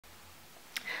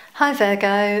Hi Virgo,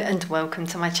 and welcome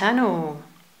to my channel.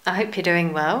 I hope you're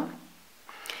doing well.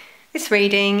 This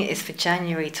reading is for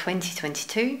January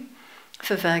 2022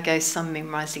 for Virgo, Sun,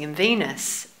 Moon, Rising and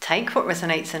Venus. Take what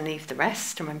resonates and leave the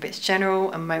rest. Remember, it's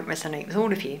general and won't resonate with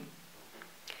all of you.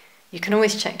 You can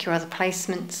always check your other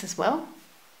placements as well.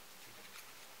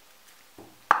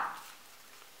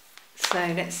 So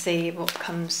let's see what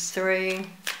comes through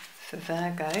for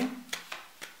Virgo.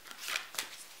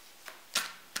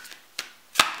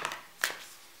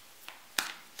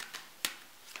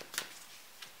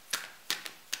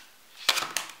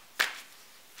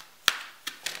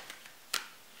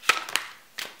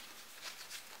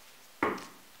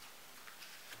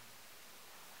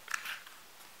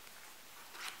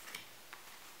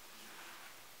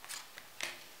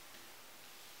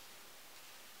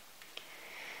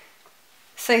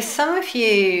 So some of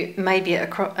you may be at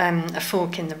a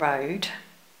fork in the road,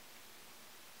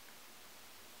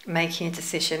 making a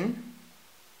decision,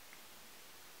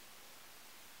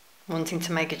 wanting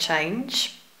to make a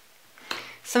change.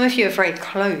 Some of you are very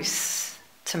close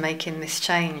to making this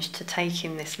change, to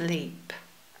taking this leap.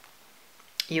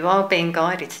 You are being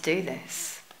guided to do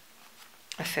this,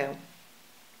 I feel.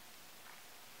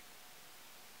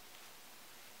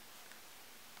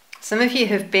 Some of you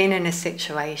have been in a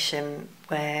situation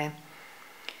where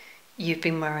you've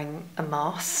been wearing a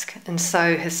mask, and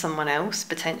so has someone else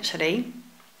potentially.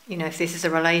 You know, if this is a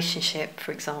relationship,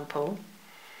 for example,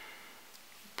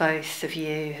 both of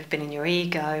you have been in your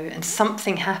ego, and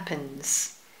something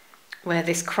happens where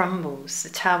this crumbles, the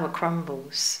tower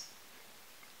crumbles,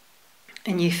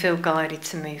 and you feel guided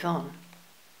to move on.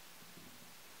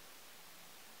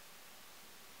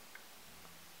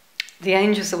 The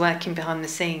angels are working behind the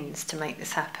scenes to make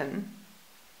this happen.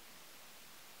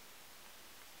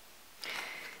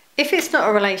 If it's not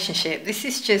a relationship, this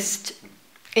is just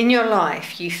in your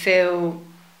life, you feel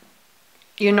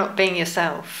you're not being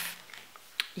yourself.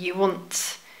 You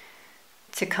want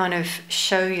to kind of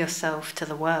show yourself to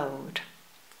the world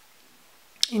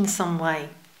in some way.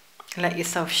 Let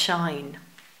yourself shine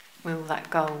with all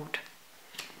that gold.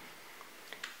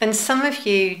 And some of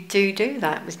you do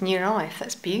that with new life.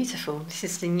 That's beautiful. This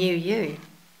is the new you,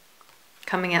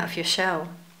 coming out of your shell,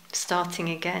 starting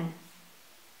again,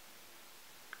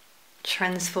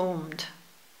 transformed.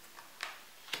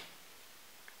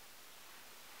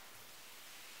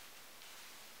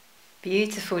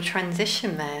 Beautiful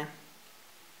transition there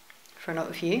for a lot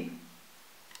of you.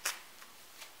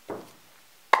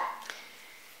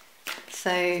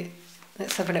 So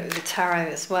let's have a look at the tarot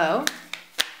as well.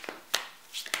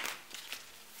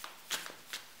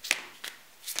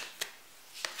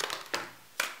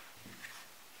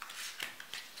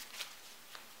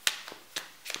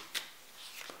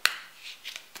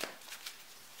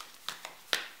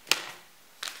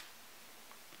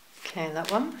 Okay,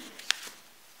 that one.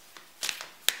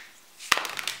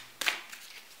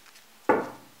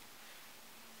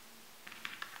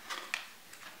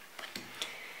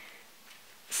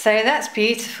 So that's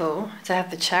beautiful to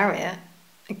have the Chariot.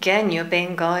 Again, you're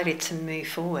being guided to move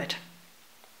forward.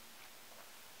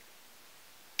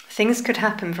 Things could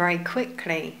happen very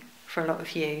quickly for a lot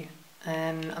of you.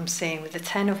 I'm seeing with the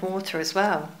Ten of Water as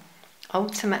well.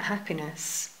 Ultimate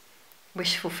happiness,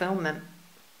 wish fulfillment.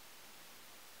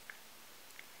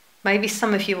 Maybe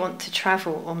some of you want to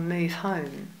travel or move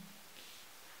home.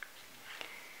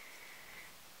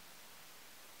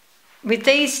 With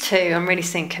these two, I'm really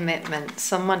seeing commitment.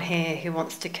 Someone here who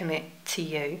wants to commit to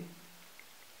you.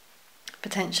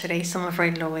 Potentially someone very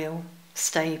loyal,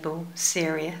 stable,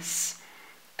 serious.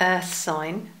 Earth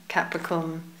sign,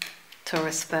 Capricorn,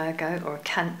 Taurus, Virgo, or a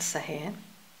Cancer here.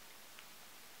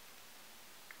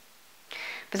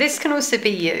 But this can also be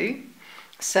you.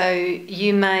 So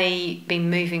you may be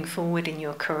moving forward in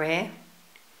your career,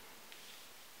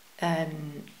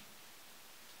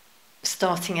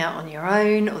 starting out on your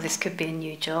own, or this could be a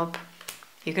new job.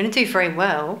 You're going to do very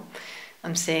well,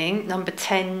 I'm seeing. Number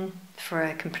 10 for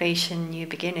a completion, new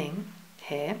beginning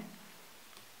here.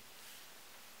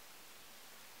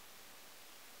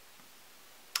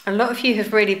 A lot of you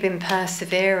have really been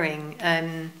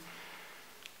persevering,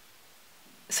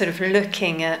 sort of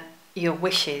looking at your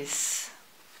wishes.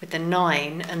 With the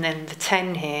 9 and then the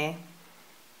 10 here,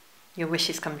 your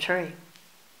wishes come true.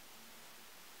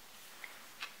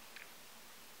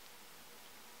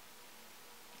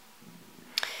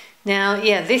 Now,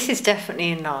 yeah, this is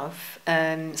definitely in love.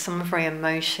 Someone very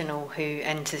emotional who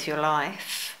enters your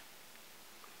life.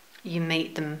 You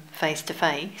meet them face to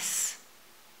face.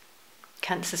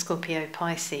 Cancer, Scorpio,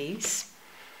 Pisces.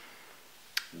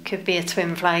 Could be a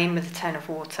twin flame with the Ten of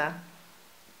Water.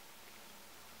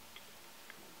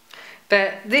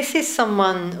 But this is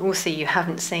someone also you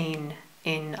haven't seen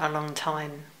in a long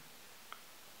time,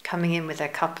 coming in with their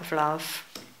cup of love.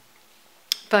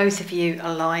 Both of you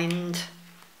aligned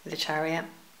with the Chariot,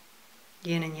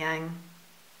 yin and yang.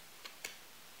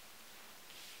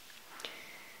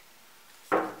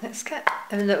 Let's get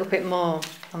a little bit more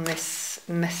on this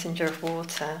messenger of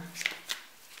water.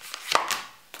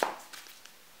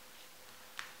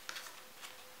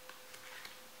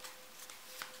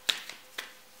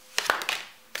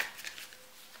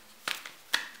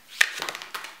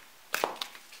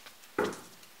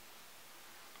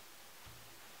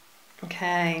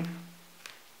 Okay.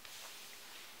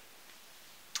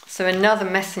 So another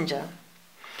messenger.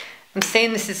 I'm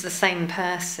seeing this is the same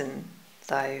person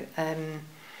though.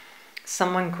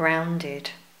 Someone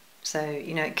grounded. So,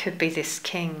 you know, it could be this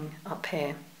king up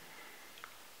here.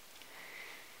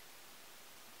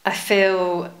 I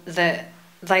feel that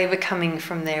they were coming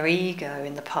from their ego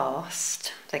in the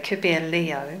past. They could be a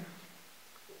Leo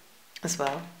as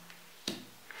well.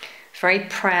 Very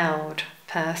proud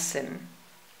person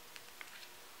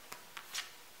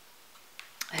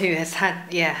who has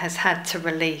had to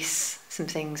release some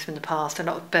things from the past, a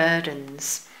lot of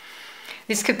burdens.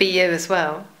 This could be you as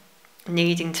well,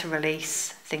 needing to release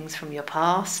things from your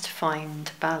past,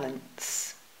 find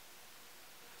balance.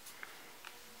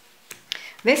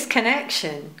 This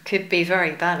connection could be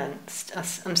very balanced.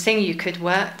 I'm seeing you could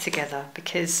work together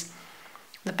because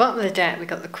at the bottom of the deck we've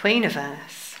got the Queen of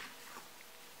Earth,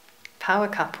 power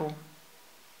couple,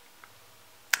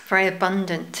 very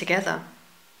abundant together.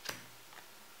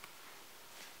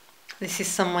 This is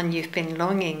someone you've been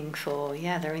longing for.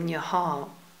 Yeah, they're in your heart.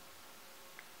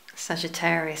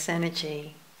 Sagittarius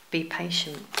energy. Be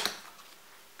patient.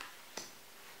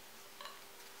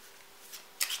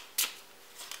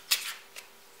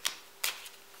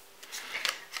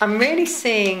 I'm really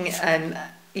seeing a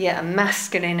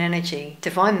masculine energy.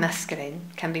 Divine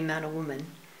masculine, can be man or woman,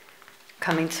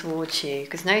 coming towards you.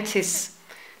 Because notice,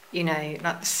 you know,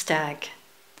 like the stag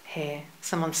here.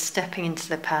 Someone stepping into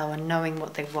the power, knowing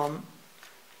what they want.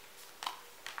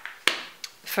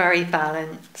 Very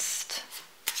balanced.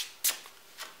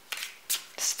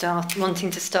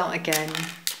 Wanting to start again.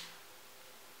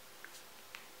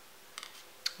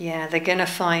 Yeah, they're going to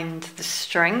find the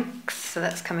strength. So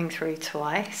that's coming through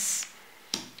twice.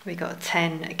 We got a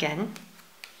 10 again.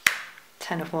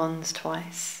 10 of Wands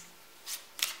twice.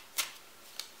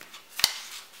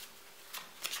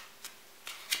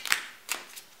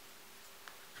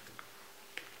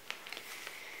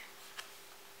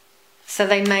 So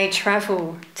they may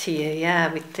travel to you,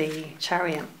 yeah, with the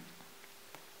Chariot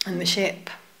and the ship.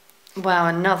 Wow,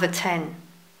 another 10.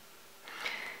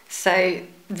 So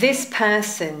this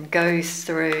person goes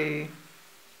through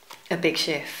a big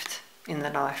shift in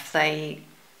their life. They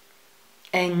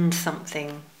end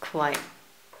something quite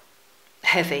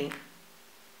heavy,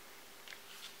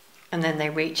 and then they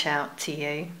reach out to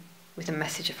you with a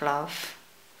message of love.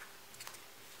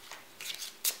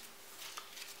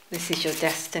 This is your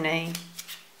destiny.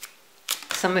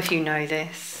 Some of you know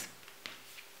this.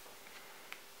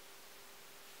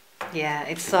 Yeah,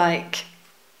 it's like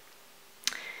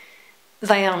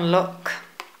they unlock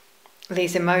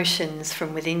these emotions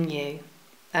from within you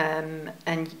and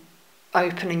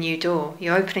open a new door.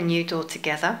 You open a new door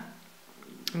together.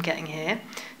 I'm getting here.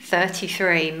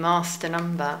 33, master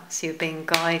number. So you're being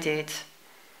guided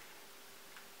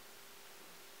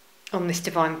on this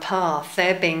divine path.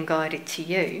 They're being guided to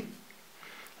you.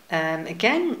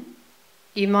 Again,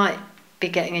 you might be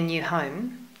getting a new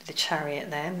home. The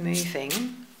Chariot there, moving.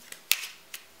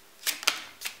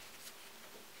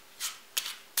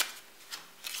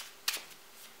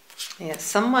 Yeah,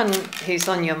 someone who's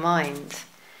on your mind.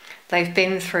 They've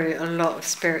been through a lot of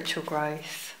spiritual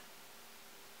growth.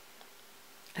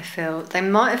 I feel they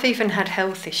might have even had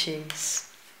health issues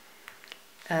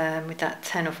with that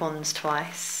 10 of Wands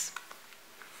twice.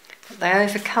 But they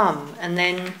overcome, and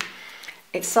then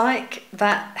it's like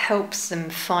that helps them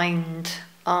find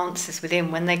answers within.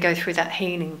 When they go through that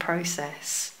healing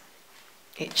process,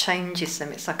 it changes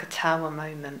them. It's like a tower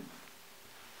moment.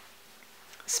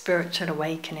 Spiritual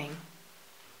awakening.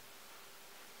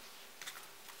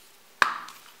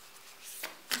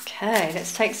 Okay,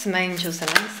 let's take some angels and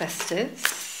ancestors.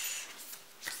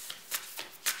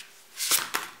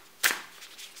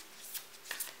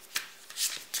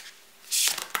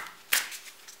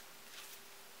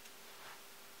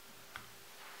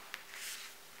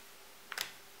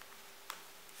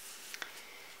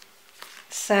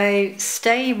 So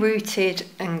stay rooted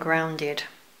and grounded.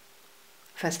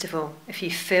 First of all, if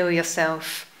you feel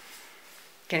yourself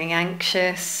getting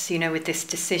anxious, you know, with this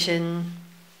decision,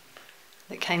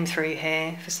 that came through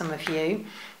here for some of you.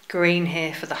 Green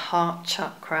here for the heart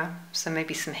chakra, so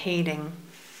maybe some healing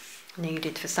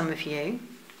needed for some of you.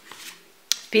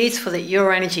 Beautiful that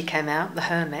your energy came out, the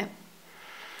Hermit.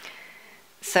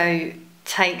 So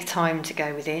take time to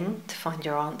go within, to find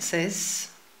your answers.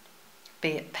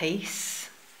 Be at peace.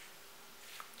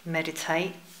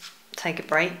 Meditate. Take a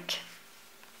break.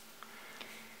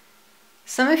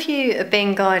 Some of you are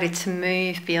being guided to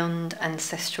move beyond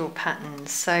ancestral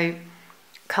patterns. So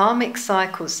karmic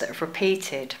cycles that have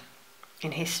repeated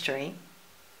in history.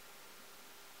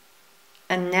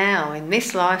 And now, in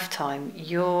this lifetime,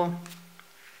 your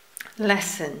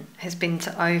lesson has been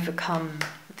to overcome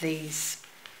these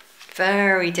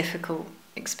very difficult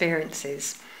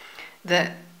experiences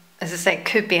that, as I say,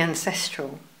 could be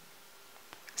ancestral.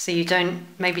 So you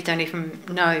maybe don't even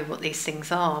know what these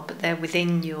things are, but they're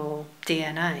within your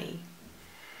DNA.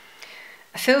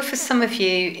 I feel for some of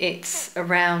you it's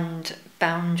around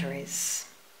boundaries.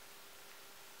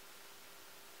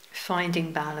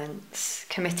 Finding balance,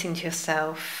 committing to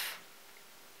yourself,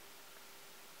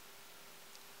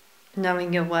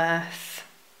 knowing your worth,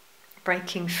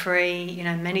 breaking free,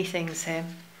 many things here.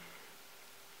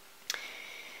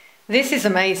 This is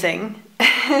amazing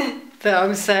that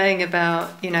I'm saying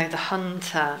about, the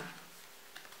hunter.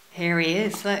 Here he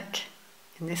is, look,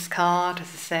 in this card, as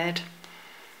I said,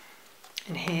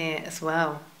 and here as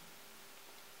well.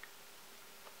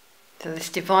 So this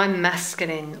divine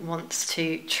masculine wants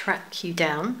to track you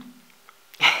down,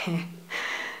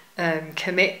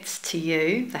 commit to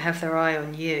you, they have their eye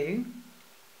on you.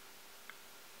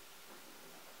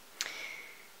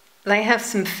 They have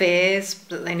some fears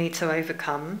that they need to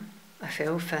overcome, I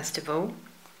feel, first of all.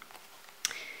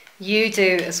 You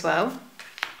do as well,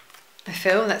 I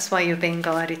feel. That's why you're being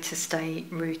guided to stay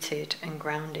rooted and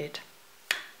grounded.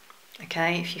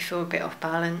 Okay, if you feel a bit off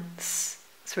balance,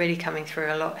 it's really coming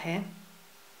through a lot here.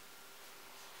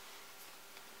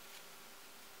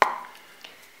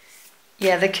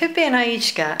 Yeah, there could be an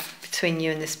age gap between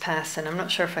you and this person. I'm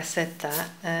not sure if I said that.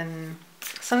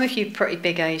 Some of you pretty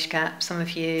big age gap, some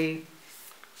of you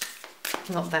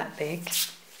not that big.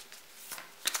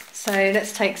 So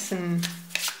let's take some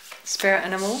spirit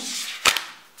animals.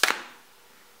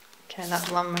 Okay, that's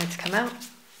one way to come out.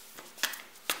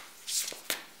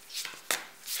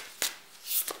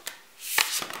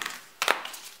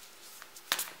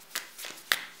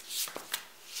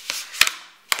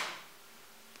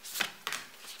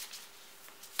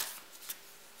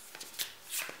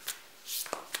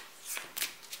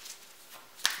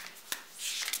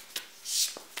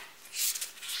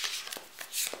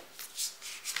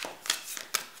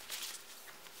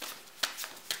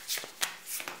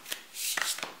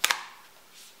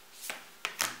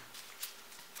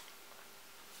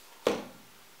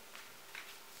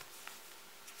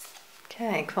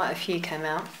 Okay, quite a few came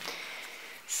out.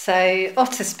 So,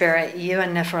 Otter Spirit, you are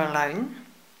never alone.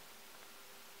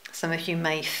 Some of you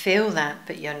may feel that,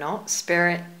 but you're not.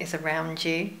 Spirit is around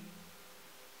you,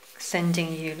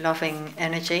 sending you loving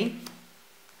energy.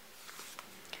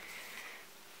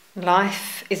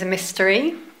 Life is a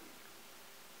mystery.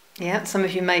 Yeah, some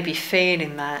of you may be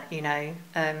feeling that,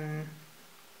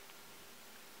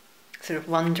 sort of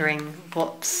wondering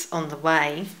what's on the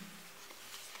way.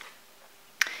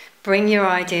 Bring your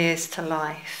ideas to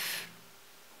life.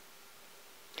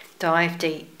 Dive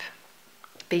deep.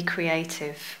 Be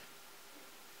creative.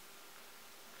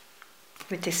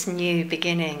 With this new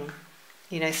beginning,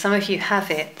 some of you have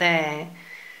it there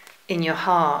in your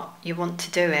heart. You want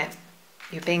to do it.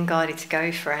 You're being guided to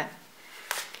go for it.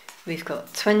 We've got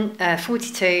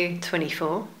 42,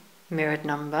 24, mirrored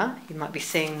number. You might be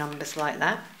seeing numbers like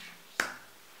that.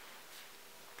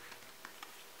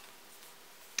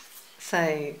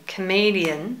 So,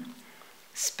 chameleon,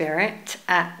 spirit,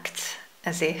 act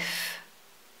as if,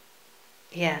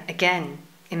 again,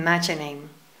 imagining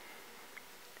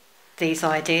these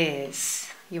ideas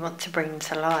you want to bring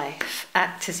to life.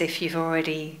 Act as if you've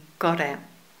already got it,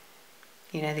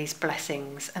 these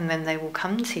blessings, and then they will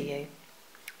come to you.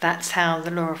 That's how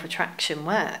the law of attraction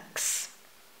works.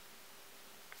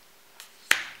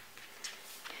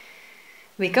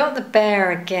 We got the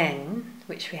bear again,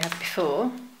 which we had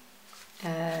before.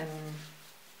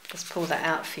 Let's pull that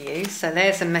out for you. So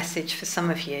there's a message for some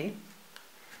of you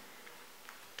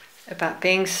about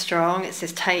being strong. It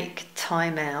says take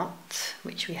time out,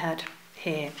 which we had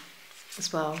here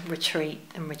as well, retreat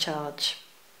and recharge.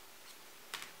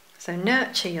 So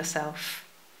nurture yourself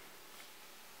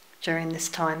during this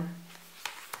time.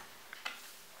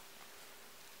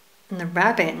 And the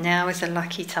rabbit, now is a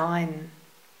lucky time.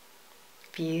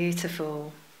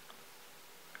 Beautiful.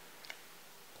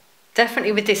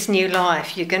 definitely with this new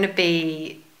life, you're going to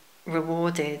be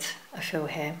rewarded, I feel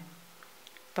here,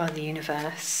 by the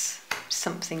universe.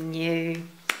 Something new.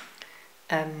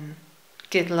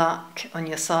 Good luck on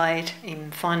your side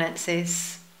in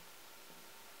finances,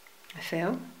 I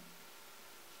feel.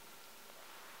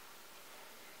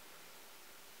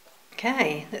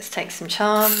 Okay, let's take some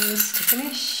charms to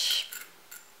finish.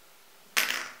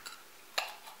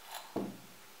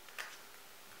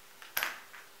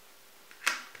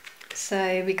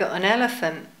 So we got an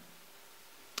elephant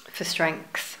for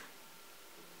strength.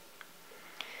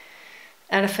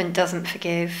 Elephant doesn't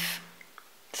forget,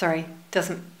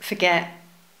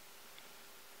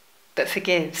 but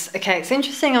forgives. Okay, it's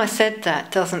interesting I said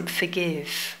that, doesn't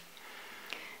forgive.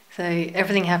 So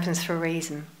everything happens for a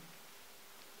reason.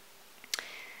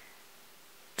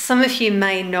 Some of you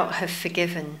may not have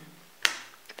forgiven,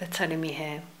 they're telling me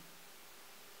here.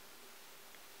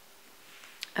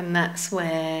 And that's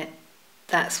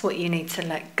what you need to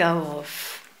let go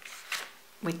of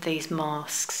with these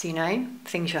masks, you know,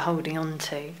 things you're holding on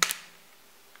to.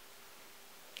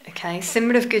 Okay,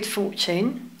 symbol of good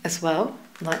fortune as well,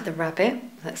 like the rabbit,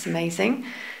 that's amazing.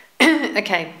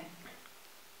 Okay,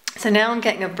 so now I'm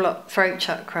getting a blocked throat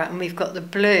chakra, and we've got the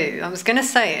blue. I was going to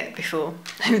say it before,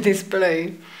 this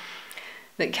blue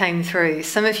that came through.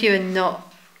 Some of you are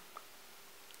not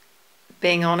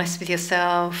being honest with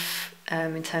yourself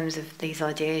in terms of these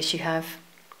ideas you have.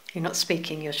 You're not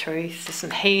speaking your truth. There's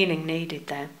some healing needed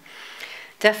there.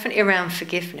 Definitely around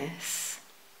forgiveness.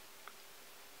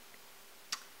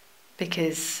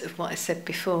 Because of what I said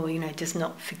before, you know, does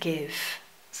not forgive.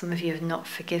 Some of you have not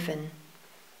forgiven.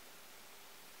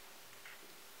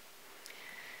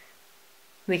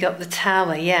 We got the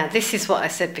tower. Yeah, this is what I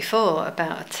said before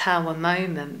about a tower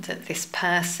moment that this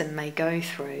person may go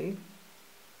through.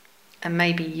 And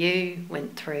maybe you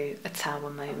went through a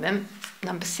tower moment.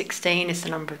 Number 16 is the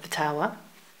number of the tower.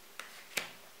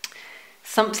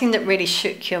 Something that really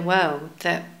shook your world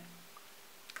that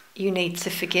you need to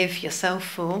forgive yourself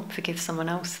for, forgive someone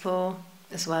else for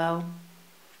as well.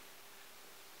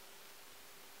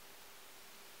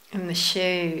 And the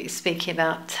shoe is speaking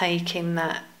about taking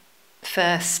that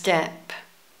first step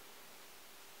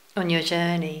on your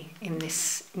journey in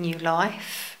this new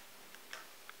life.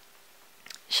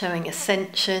 Showing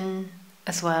ascension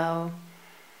as well,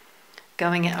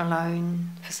 going it alone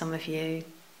for some of you.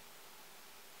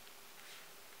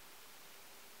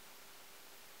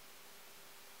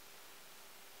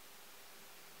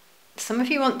 Some of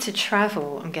you want to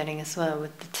travel, I'm getting as well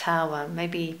with the tower,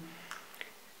 maybe,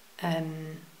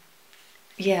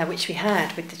 which we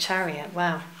had with the chariot,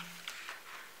 wow.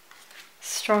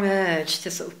 Strong urge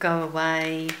to sort of go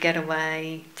away, get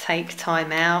away, take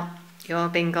time out. You are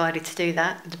being guided to do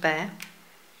that with the bear.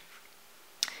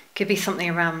 Could be something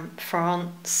around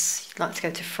France. You'd like to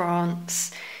go to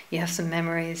France. You have some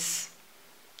memories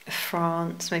of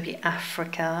France, maybe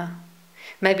Africa.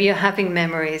 Maybe you're having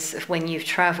memories of when you've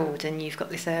travelled and you've got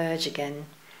this urge again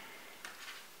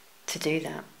to do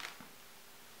that.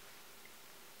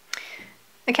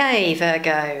 Okay,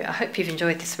 Virgo, I hope you've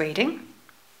enjoyed this reading.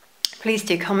 Please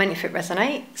do comment if it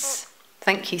resonates.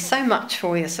 Thank you so much for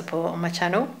all your support on my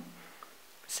channel.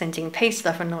 Sending peace,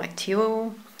 love and light to you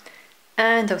all,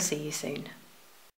 and I'll see you soon.